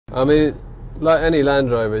I mean, like any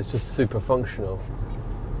Land Rover, it's just super functional.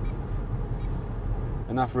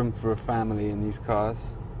 Enough room for a family in these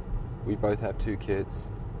cars. We both have 2 kids.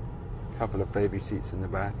 A couple of baby seats in the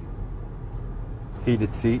back.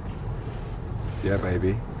 Heated seats. Yeah,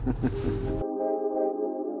 baby.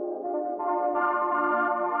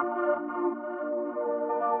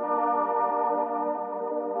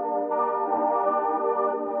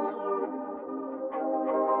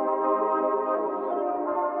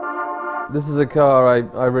 This is a car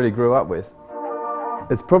I really grew up with.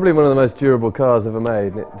 It's probably one of the most durable cars ever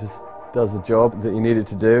made, and it just does the job that you need it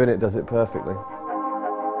to do, and it does it perfectly.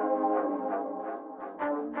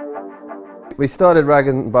 We started Rag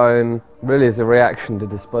 & Bone really as a reaction to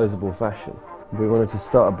disposable fashion. We wanted to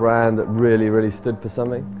start a brand that really stood for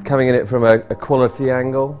something, coming at it from a quality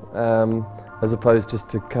angle, as opposed just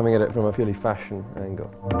to coming at it from a purely fashion angle.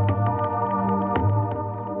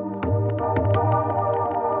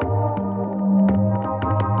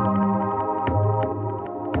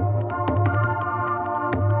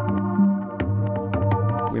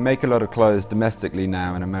 We make a lot of clothes domestically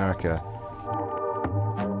now in America.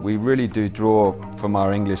 We really do draw from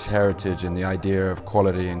our English heritage and the idea of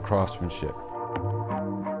quality and craftsmanship.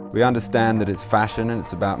 We understand that it's fashion and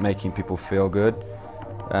it's about making people feel good,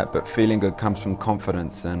 but feeling good comes from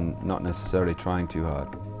confidence and not necessarily trying too hard.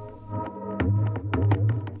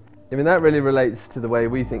 I mean, that really relates to the way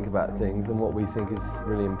we think about things and what we think is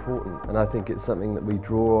really important. And I think it's something that we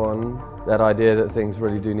draw on, that idea that things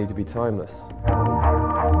really do need to be timeless.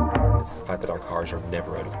 It's the fact that our cars are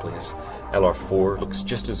never out of place. LR4 looks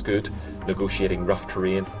just as good negotiating rough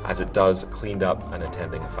terrain as it does cleaned up and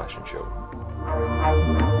attending a fashion show.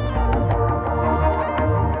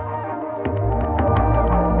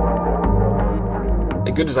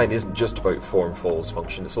 A good design isn't just about form, follows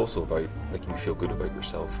function, it's also about making you feel good about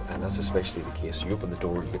yourself, and that's especially the case. You open the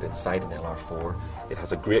door, you get inside an LR4, it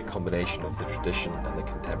has a great combination of the tradition and the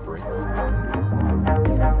contemporary.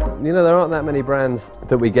 You know, there aren't that many brands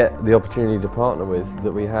that we get the opportunity to partner with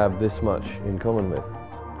that we have this much in common with.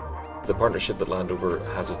 The partnership that Land Rover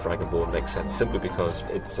has with Rag & Bone makes sense simply because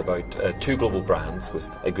it's about 2 global brands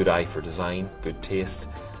with a good eye for design, good taste,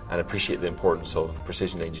 and appreciate the importance of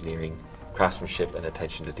precision engineering, craftsmanship and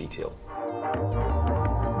attention to detail.